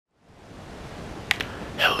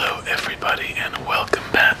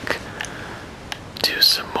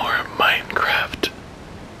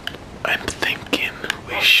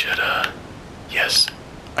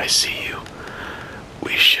I see you.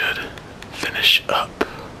 We should finish up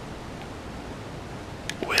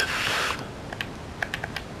with...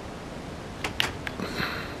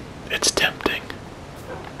 It's tempting,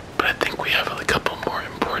 but I think we have a couple more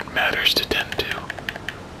important matters to tend to.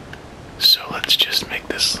 So let's just make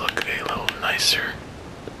this look a little nicer.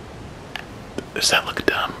 Does that look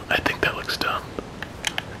dumb? I think that looks dumb.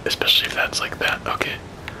 Especially if that's like that. Okay.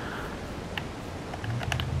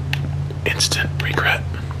 Instant regret.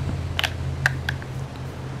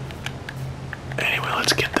 Anyway,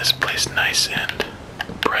 let's get this place nice and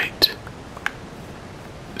bright.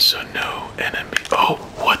 So no enemy. Oh,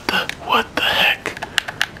 what the heck?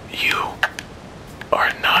 You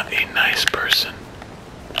are not a nice person.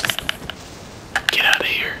 Get out of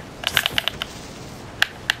here.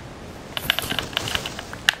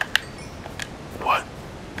 What?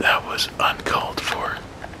 That was uncalled for.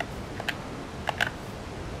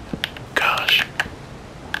 Gosh.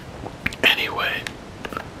 Anyway,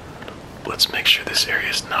 let's make sure this area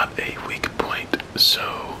is not a weak point,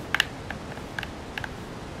 so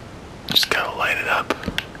just gotta light it up.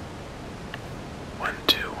 1,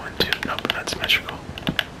 2, 1, 2. Nope, that's symmetrical.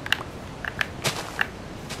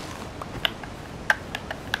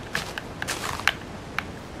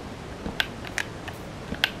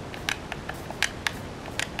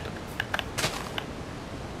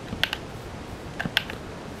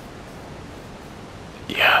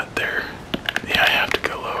 Yeah, I have to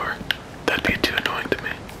go lower. That'd be too annoying to me.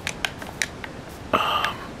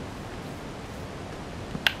 I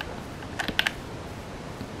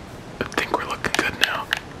think we're looking good now.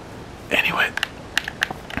 Anyway,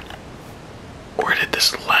 where did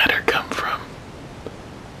this ladder come from?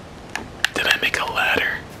 Did I make a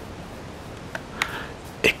ladder?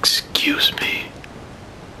 Excuse me.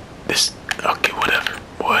 Okay,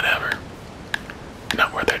 whatever.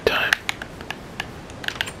 Not worth our time.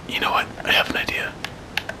 You know what? I have an idea.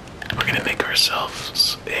 We're gonna make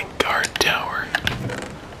ourselves a guard tower.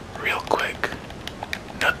 Real quick.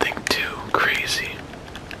 Nothing too crazy.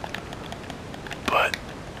 But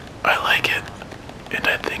I like it. And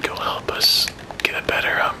I think it will help us get a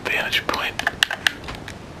better vantage point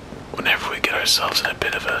whenever we get ourselves in a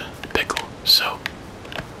bit of a pickle. So,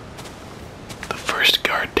 the first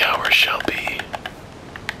guard tower shall be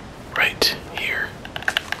right here.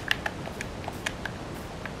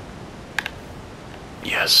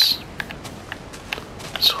 Yes.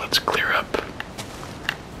 So let's clear up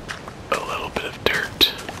a little bit of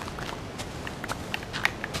dirt.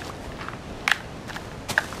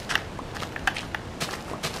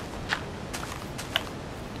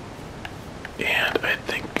 And I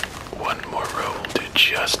think one more row will do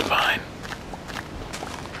just fine.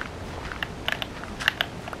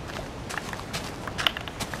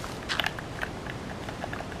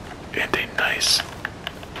 And a nice,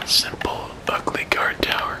 simple, ugly guard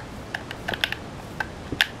tower.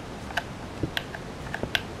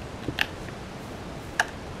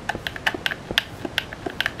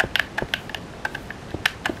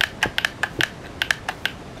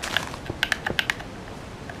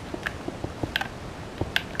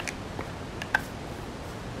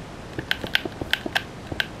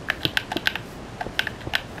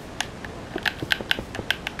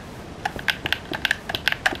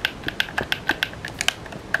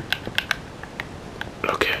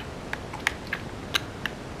 Okay.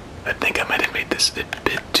 I think I might have made this a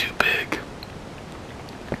bit too big.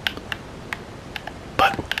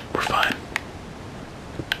 But we're fine.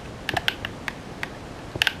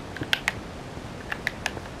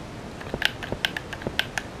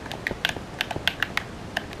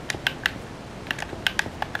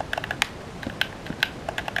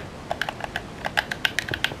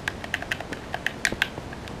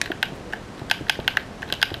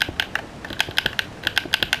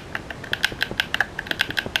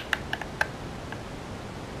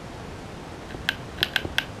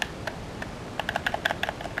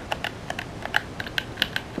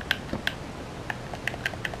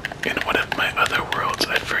 In one of my other worlds,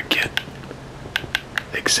 I forget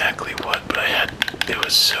exactly what, but it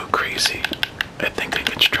was so crazy. I think I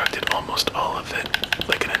constructed almost all of it,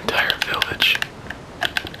 like an entire village.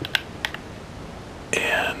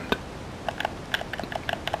 And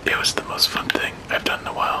it was the most fun thing I've done in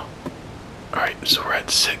a while. Alright, so we're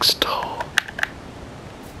at 6 tall.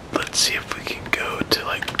 Let's see if we can go to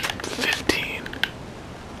like 15.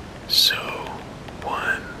 So,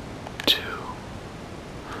 1, 2.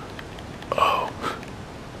 Oh.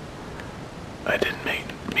 I didn't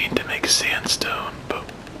mean to make sandstone, but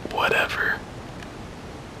whatever.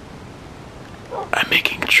 I'm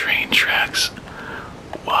making train tracks.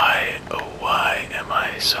 Why, oh why am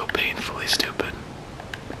I so painfully stupid?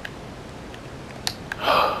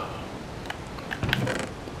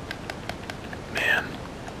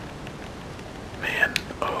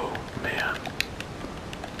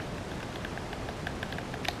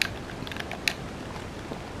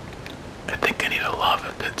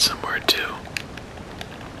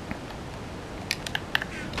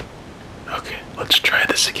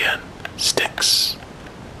 this again. Sticks.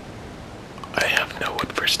 I have no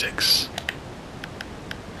wood for sticks.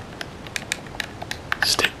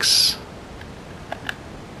 Sticks.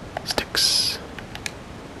 Sticks.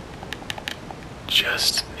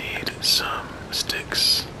 Just need some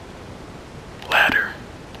sticks. Ladder.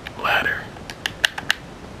 Ladder.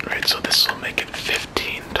 Alright, so this will make it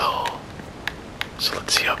 15 tall. So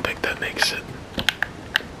let's see how big that makes it.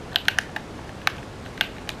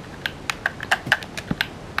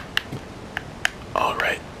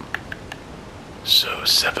 Alright. So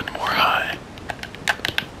 7 more high.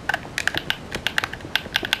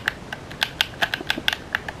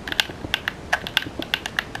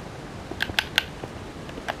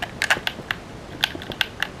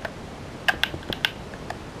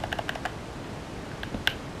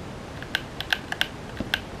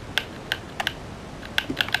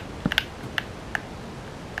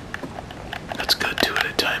 Let's go 2 at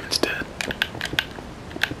a time instead.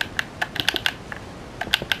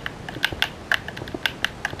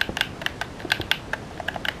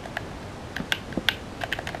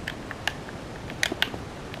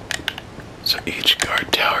 So each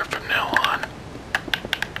guard tower from now on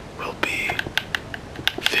will be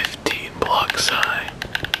 15 blocks high.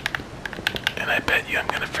 And I bet you I'm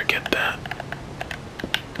gonna forget that.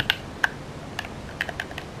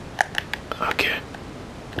 Okay.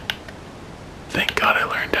 Thank God I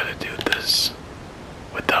learned how to do this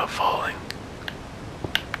without falling.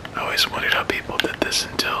 I always wondered how people did this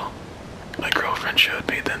until my girlfriend showed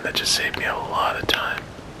me, then that just saved me a lot of time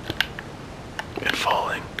in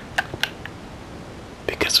falling.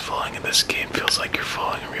 Because falling in this game feels like you're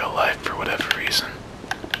falling in real life for whatever reason.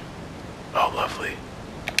 Oh, lovely.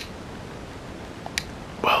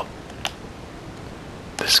 Well,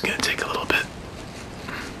 this is gonna take a little bit.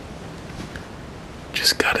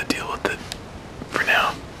 Just gotta deal with it for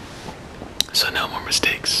now. So no more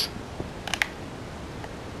mistakes.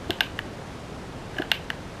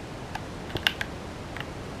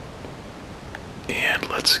 And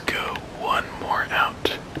let's go 1 more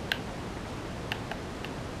out.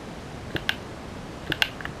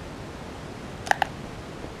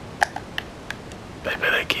 I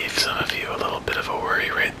bet I gave some of you a little bit of a worry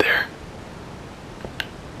right there.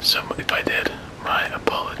 So if I did, my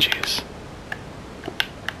apologies.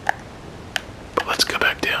 But let's go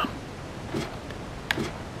back down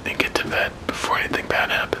and get to bed before anything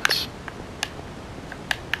bad happens.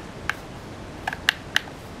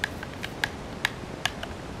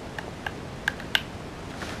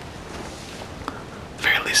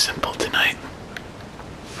 Fairly simple tonight.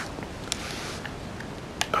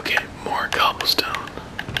 Okay, more cobblestone.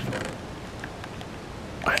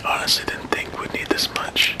 I honestly didn't think we'd need this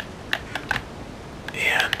much.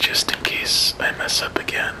 And just in case I mess up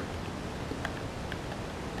again.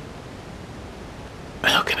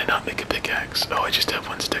 How can I not make a pickaxe? Oh, I just have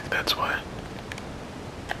 1 stick, that's why.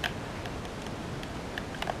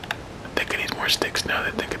 I think I need more sticks now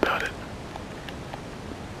that I think about it.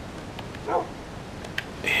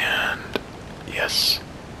 And yes,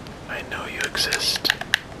 I know you exist.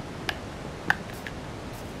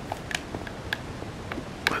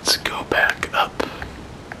 Let's go back up.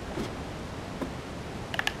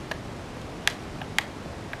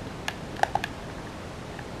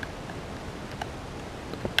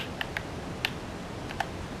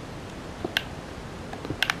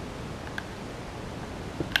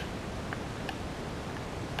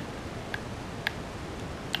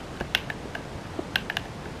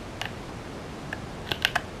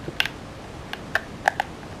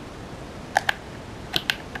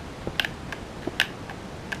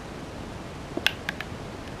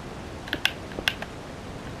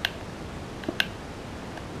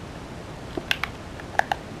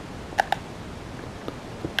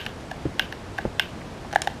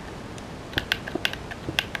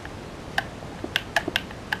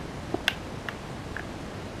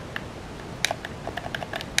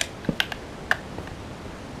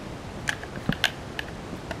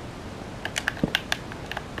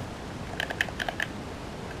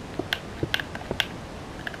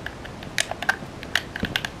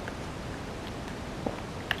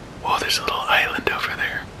 Whoa, there's a little island over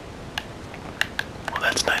there. Well,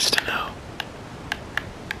 that's nice to know.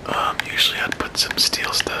 Usually I'd put some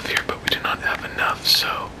steel stuff here, but we do not have enough,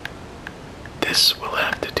 so this will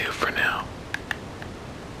have to do for now.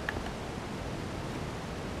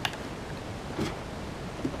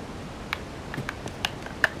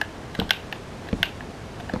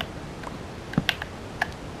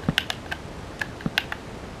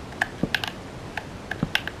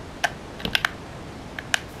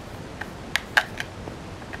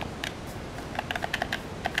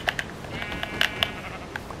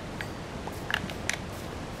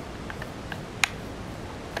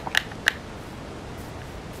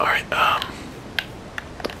 Alright,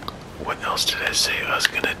 what else did I say I was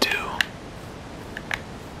gonna do?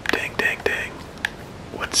 Dang, dang, dang.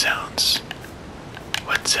 What sounds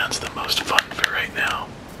the most fun for right now?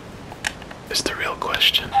 Is the real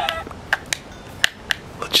question.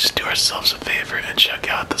 Let's just do ourselves a favor and check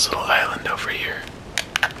out this little island over here.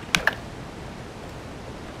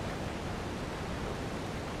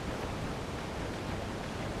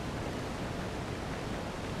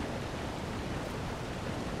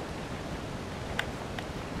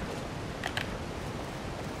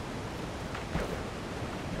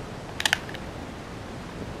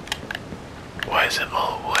 Why is it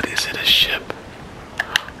all wood? Is it a ship?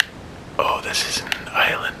 Oh, this isn't an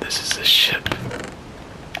island, this is a ship.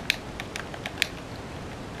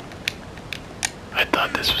 I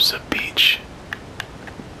thought this was a beach,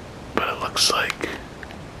 but it looks like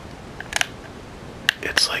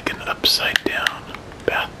it's like an upside down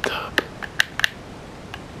bathtub.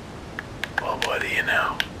 Well, what do you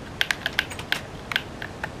know?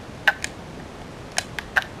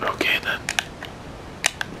 Okay then.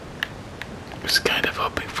 Was kind of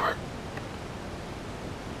hoping for.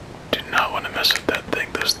 Do not want to mess with that thing.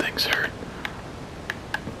 Those things hurt.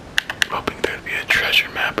 Hoping there'd be a treasure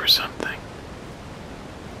map or something.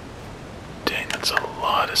 Dang, that's a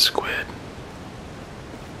lot of squid.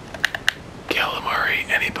 Calamari,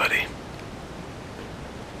 anybody?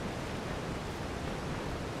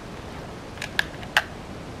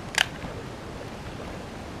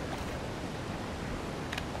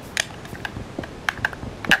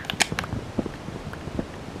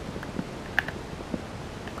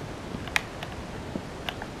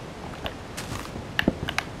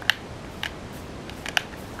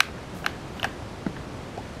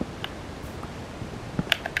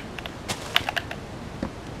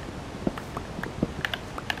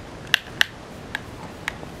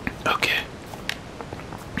 Okay.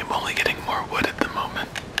 I'm only getting more wood at the moment.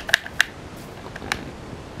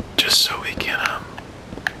 Just so we can,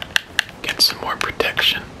 get some more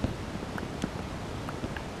protection.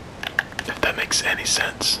 If that makes any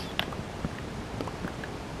sense.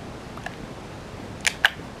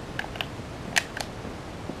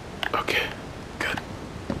 Okay, good.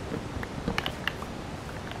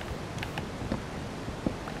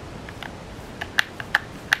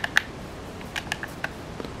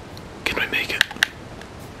 Can we make it?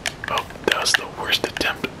 Oh, that was the worst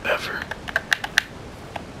attempt ever.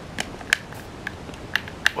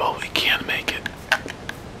 Well, we can make it.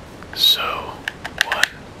 So, 1,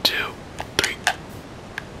 2, 3.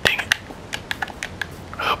 Dang it.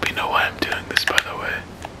 I hope you know why I'm doing this, by the way.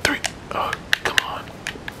 3. Oh, come on.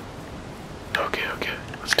 Okay, okay.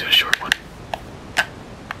 Let's do a short one.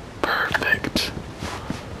 Perfect.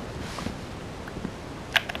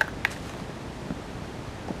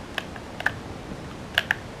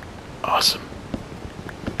 Awesome.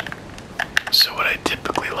 So what I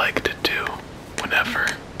typically like to do whenever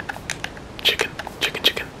chicken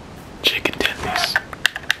tendies.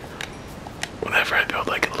 Whenever I build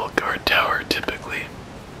like a little guard tower, typically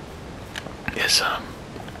is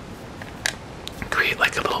create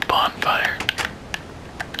like a little bonfire.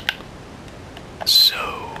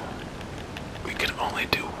 So we can only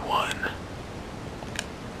do one,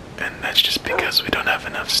 and that's just because we don't have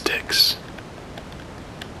enough sticks.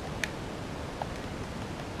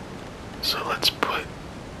 So let's put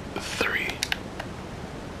 3.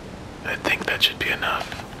 I think that should be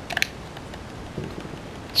enough.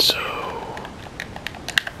 So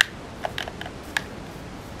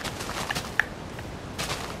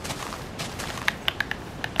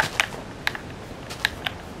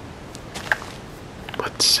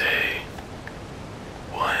let's say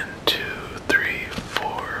 1, 2, 3,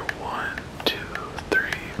 4. 1, 2,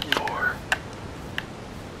 3, 4.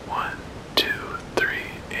 1, 2, 3,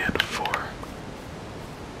 and 4.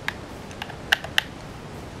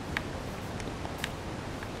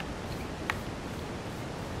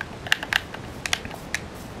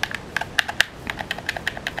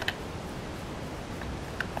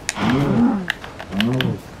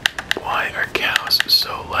 Why are cows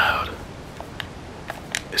so loud?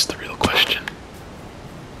 Is the real question.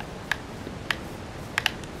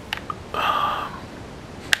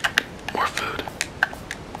 More food.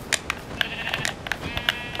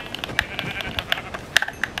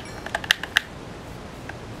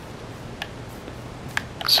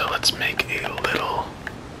 So let's make a little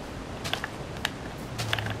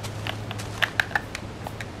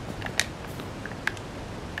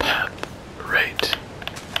path right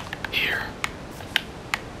here.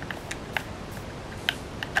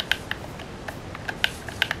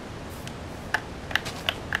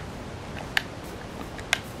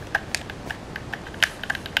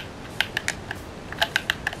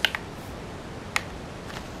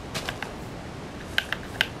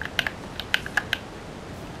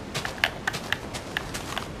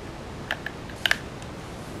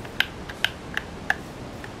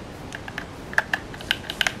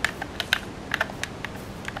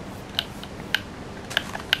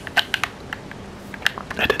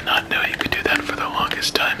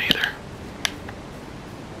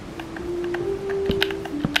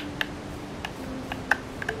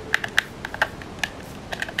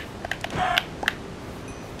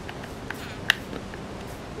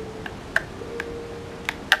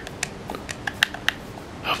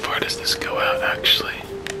 does this go out actually?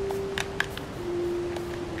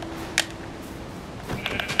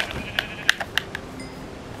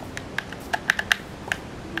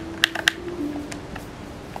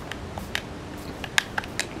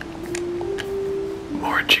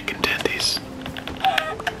 More chicken tendies.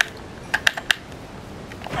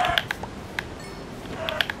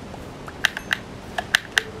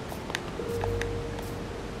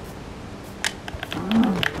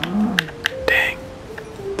 Dang,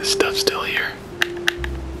 the stuff's still here.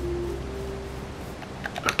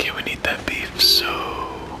 Okay, we need that beef,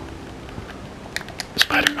 so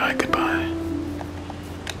spider eye, goodbye.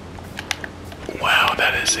 Wow,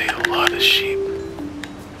 that is a lot of sheep.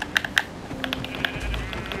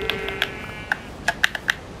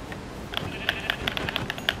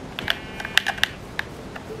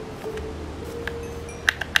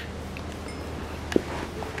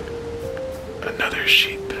 Another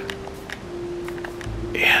sheep.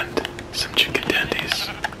 And some chicken tendies.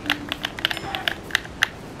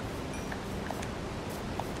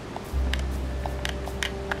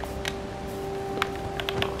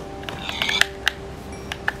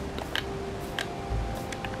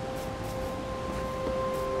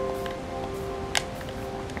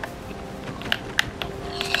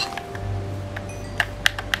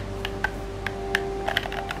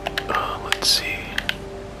 Let's see.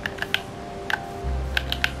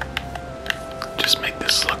 Just make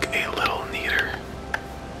this look a little neater.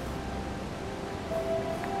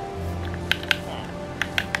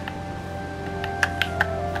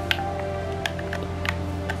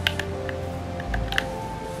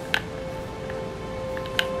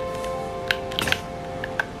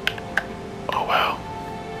 Oh wow.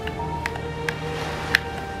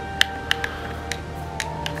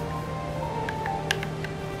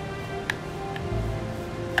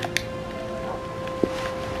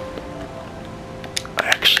 I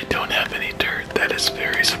actually don't have any dirt. That is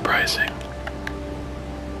very surprising.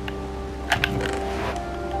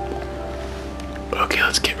 Okay,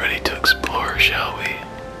 let's get ready to explore, shall we?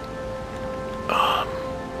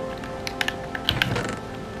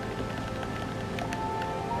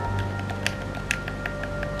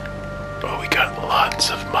 Oh, we got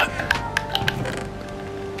lots of mutton.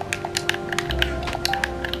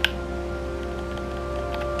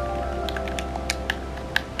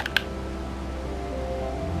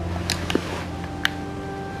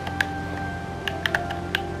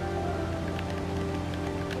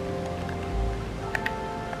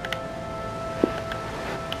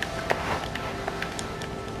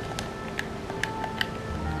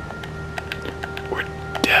 We're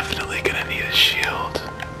definitely gonna need a shield.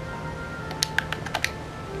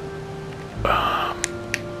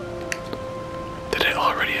 Did I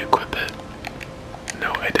already equip it?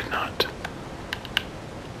 No, I did not.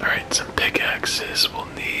 Alright, some pickaxes. We'll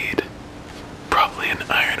need probably an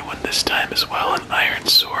iron one this time as well, an iron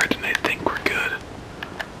sword, and I think we're good.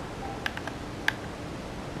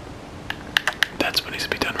 That's what needs to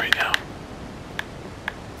be done right now.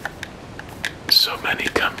 So many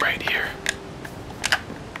come right here.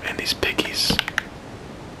 And these piggies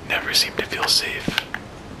never seem to feel safe.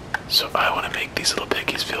 So I want to make these little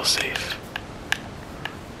piggies feel safe.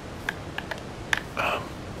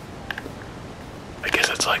 I guess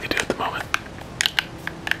that's all I can do at the moment.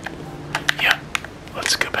 Yeah,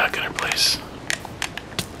 let's go back in our place.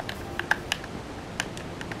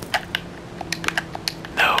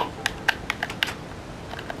 No.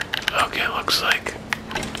 Okay, looks like.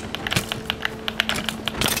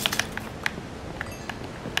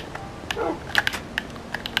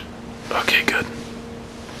 Okay, good.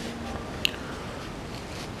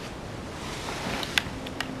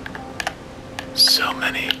 So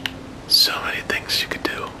many things you could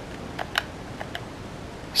do.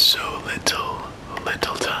 So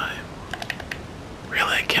little time.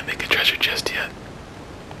 Really, I can't make a treasure chest yet.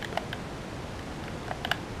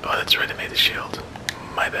 Oh, that's right, I made the shield.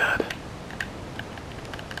 My bad.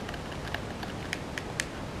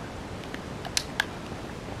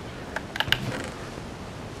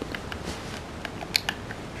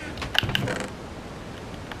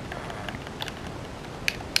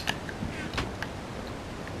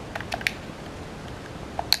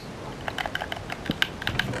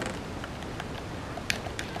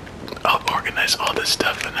 I'll organize all this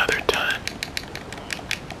stuff another time.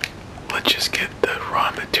 Let's just get the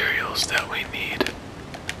raw materials that we need.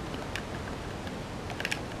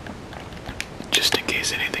 Just in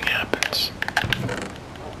case anything happens.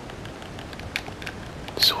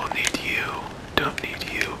 So we'll need you, don't need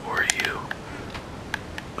you or you.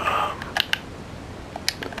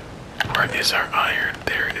 Where is our iron?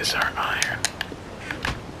 There is our iron.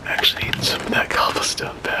 Actually need some of that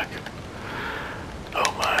cobblestone back.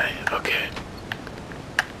 Oh my, okay.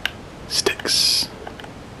 Sticks.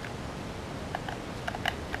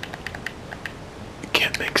 You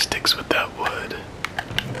can't make sticks without wood.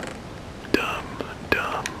 Dumb,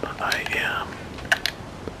 dumb I am.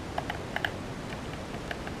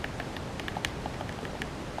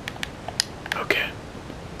 Okay.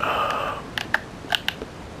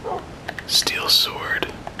 Steel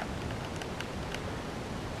sword.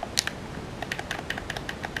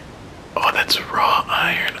 Oh, that's raw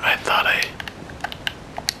iron. I thought I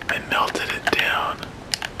melted it down.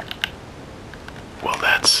 Well,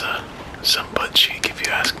 that's some butt cheek if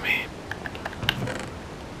you ask me.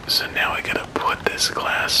 So now I gotta put this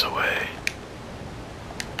glass away.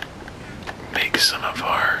 Make some of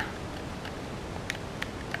our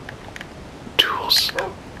tools.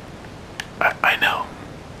 I know.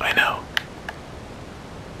 I know.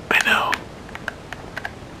 I know.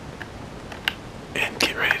 And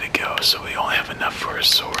get ready to go, so we only have enough for a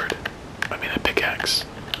sword. I mean a pickaxe.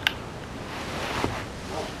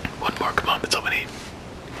 One more, come on, that's all we need.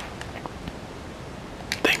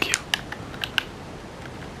 Thank you.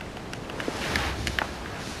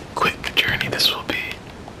 Quick journey this will be.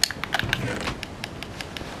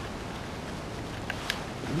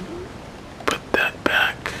 Put that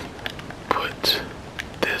back. Put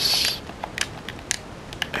this.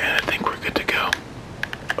 And I think we're good to go.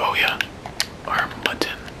 Oh yeah, our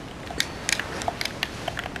mutton.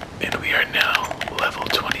 And we are now level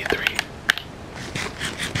 23.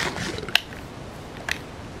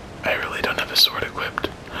 I really don't have a sword equipped.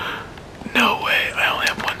 No way, I only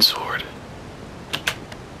have one sword.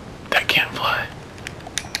 That can't fly.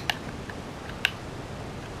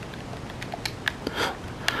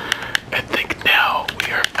 I think now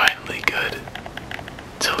we are finally good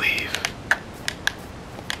to leave.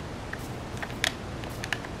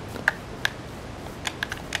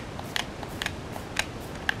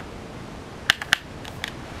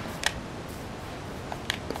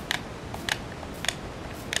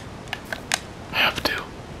 Have to.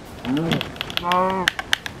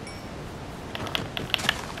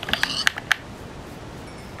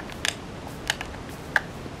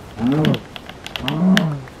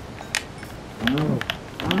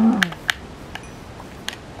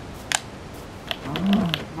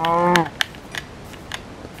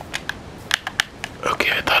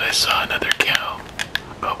 Okay, I thought I saw another cow.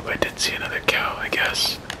 Oh, I did see another cow, I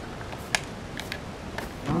guess.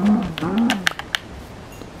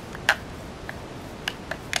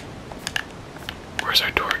 Where's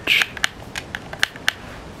our torch?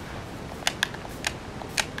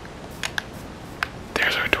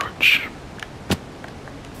 There's our torch.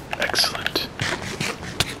 Excellent.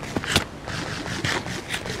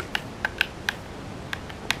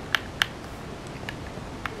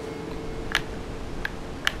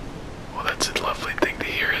 Well, that's a lovely thing to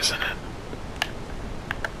hear, isn't it?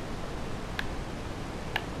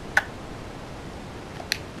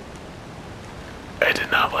 I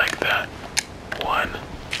did not like that one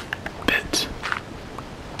bit.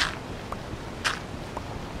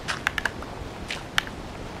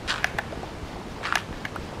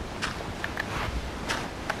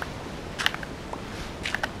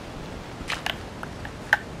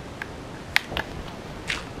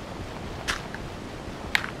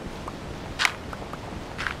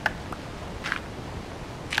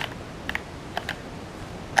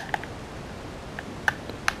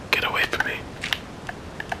 Get away from me.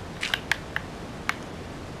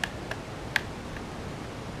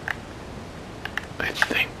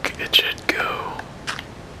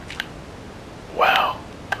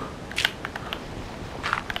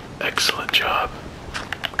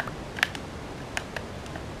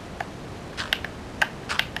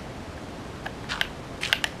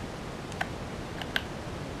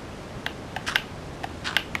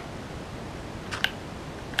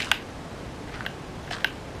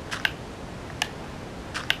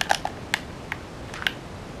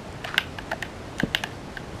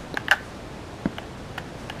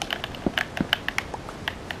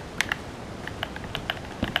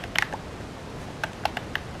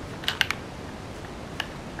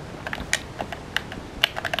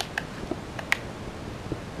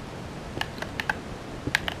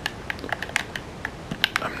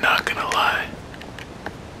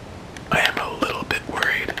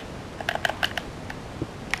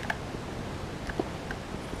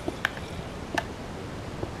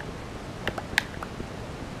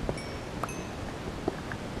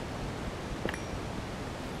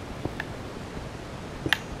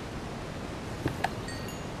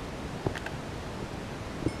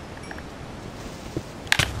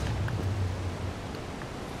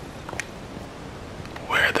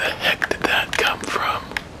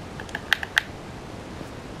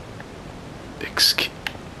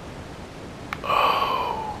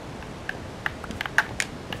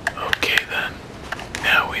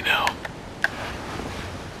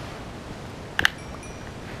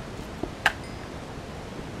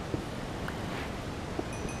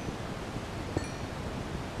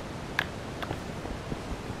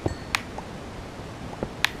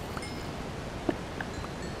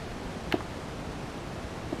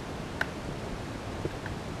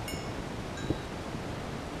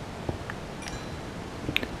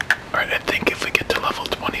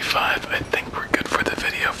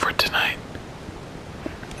 for tonight.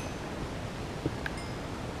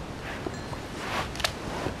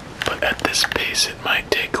 But at this pace it might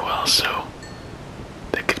take a while, so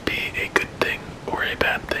that could be a good thing or a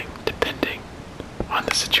bad thing, depending on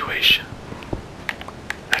the situation.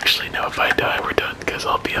 Actually, no, if I die, we're done, because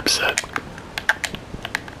I'll be upset.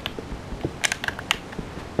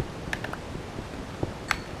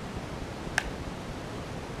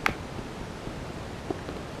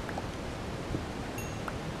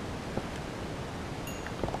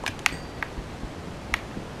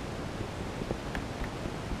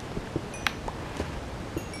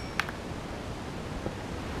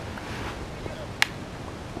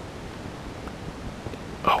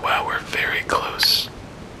 Oh wow, we're very close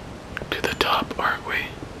to the top, aren't we?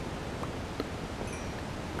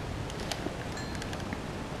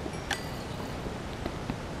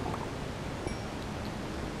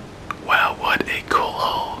 Wow, what a cool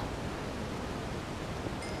hole.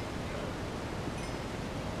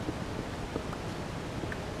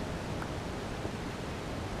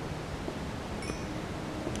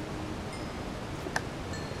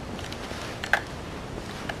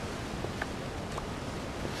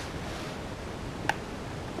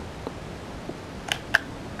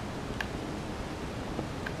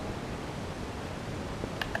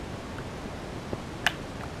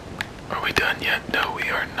 Are we done yet? No, we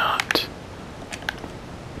are not.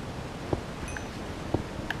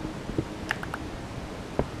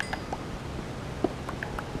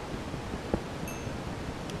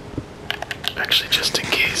 Actually, just in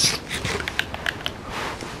case.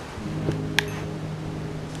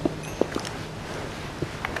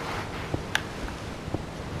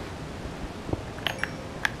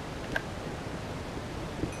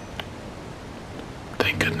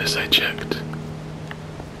 Thank goodness I checked.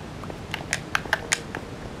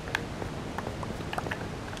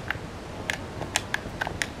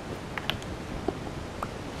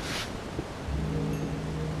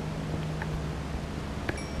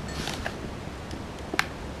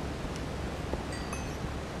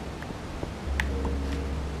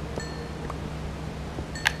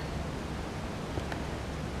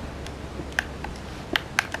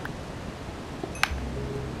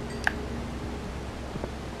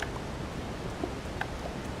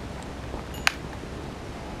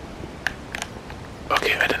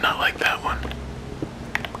 Okay, I did not like that one.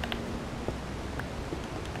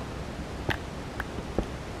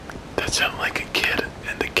 That sounded like a kid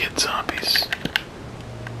and the kid zombies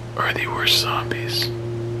are the worst zombies.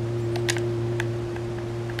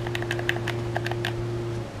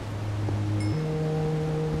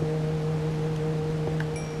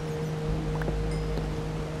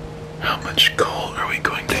 How much coal are we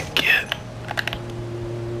going to get?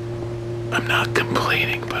 I'm not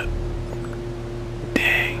complaining, but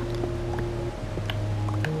dang.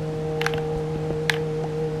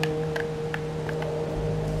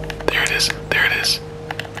 There it is, there it is.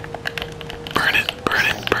 Burn it, burn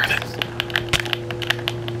it, burn it.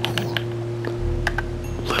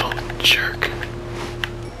 Little jerk.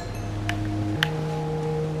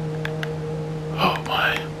 Oh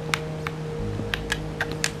my.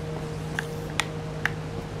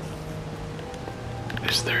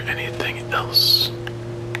 Is there anything else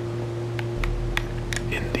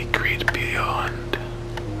in the great beyond?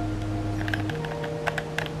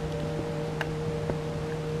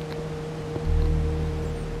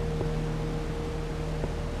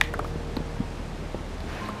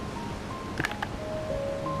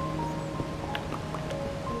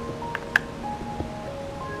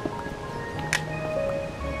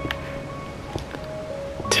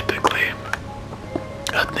 Typically,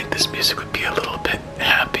 I think this music would be a little bit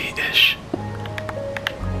happy-ish.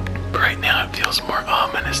 But right now it feels more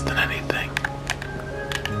ominous than anything.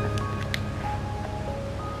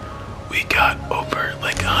 We got over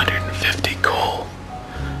like 150 coal.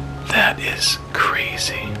 That is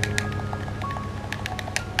crazy.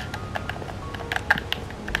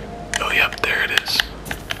 Oh yep, there it is.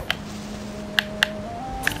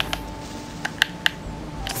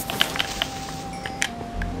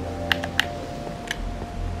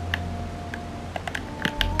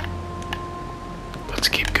 Let's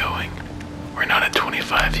keep going. We're not at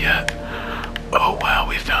 25 yet. Oh wow,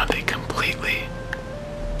 we found a completely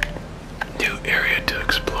new area to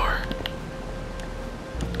explore.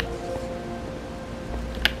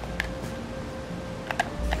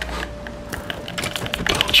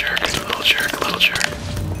 Little jerk, little jerk, little jerk.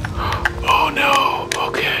 Oh no,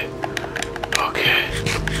 okay. Okay.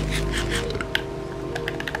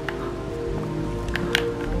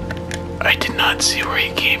 I did not see where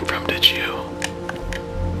he came from, did you?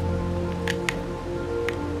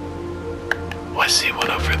 Oh, I see one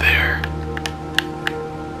over there.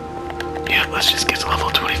 Yeah, let's just get to level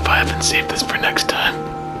 25 and save this for next time.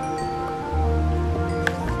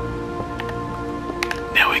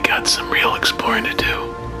 Now we got some real exploring to do.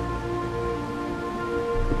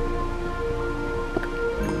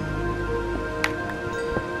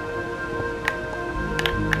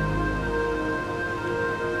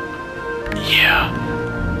 Yeah,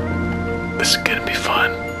 this is gonna be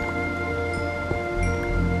fun.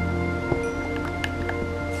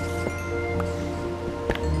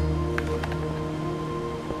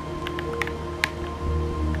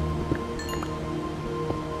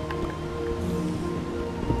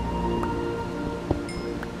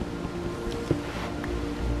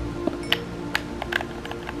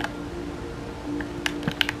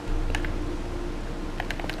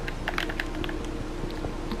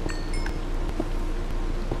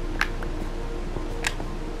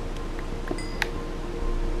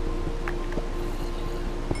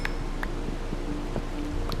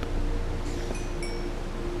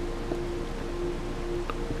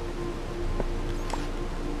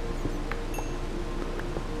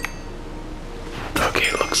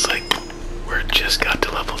 Okay, looks like we're just got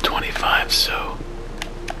to level 25, so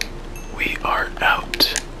we are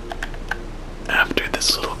out after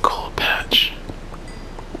this little coal patch.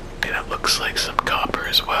 And it looks like some copper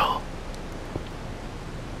as well.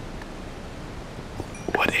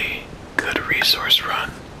 What a good resource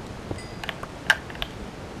run.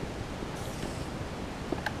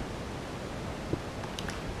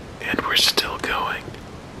 And we're still going.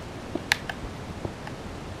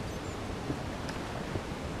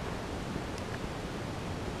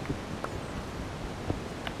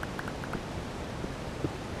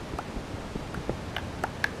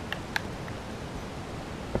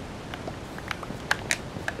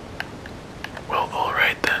 Well,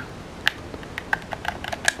 alright then.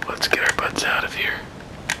 Let's get our butts out of here.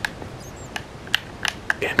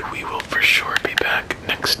 And we will for sure be back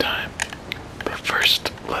next time. But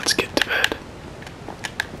first, let's get to bed.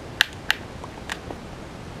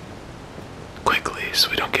 Quickly, so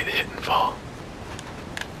we don't get hit and fall.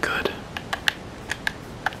 Good.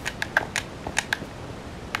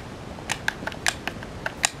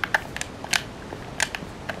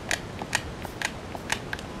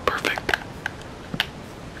 Perfect.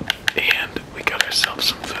 And we got ourselves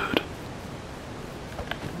some food.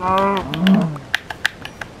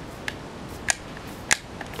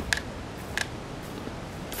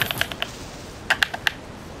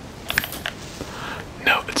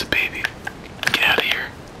 No, it's a baby. Get out of here.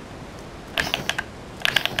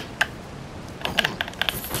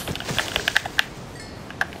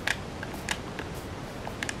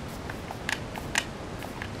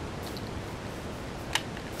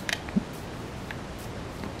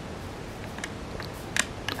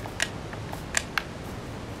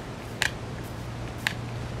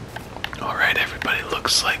 Alright, everybody,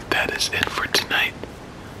 looks like that is it for tonight.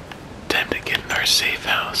 Time to get in our safe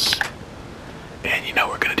house. And you know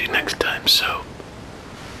what we're gonna do next time, so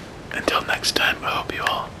until next time, I hope you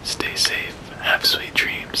all stay safe, have sweet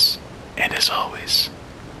dreams, and as always,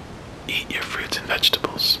 eat your fruits and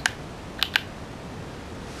vegetables.